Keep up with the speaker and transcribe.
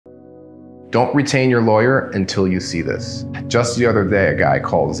Don't retain your lawyer until you see this. Just the other day, a guy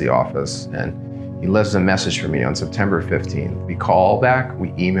calls the office and he leaves a message for me on September 15th. We call back,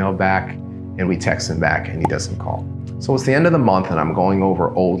 we email back, and we text him back, and he doesn't call. So it's the end of the month and I'm going over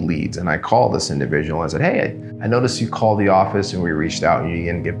old leads, and I call this individual and I said, hey, I noticed you called the office and we reached out and you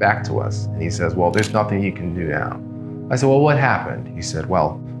didn't get back to us. And he says, well, there's nothing you can do now. I said, well, what happened? He said,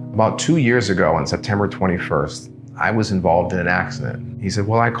 well, about 2 years ago on September 21st, I was involved in an accident. He said,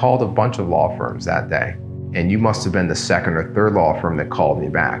 well, I called a bunch of law firms that day, and you must have been the second or third law firm that called me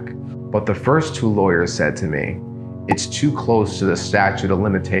back. But the first two lawyers said to me, it's too close to the statute of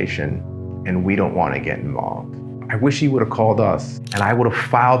limitation and we don't want to get involved. I wish he would have called us, and I would have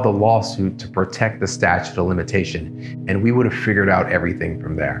filed the lawsuit to protect the statute of limitation, and we would have figured out everything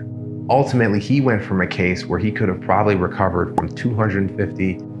from there. Ultimately, he went from a case where he could have probably recovered from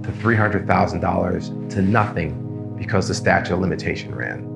 $250,000 to $300,000 to nothing because the statute of limitation ran.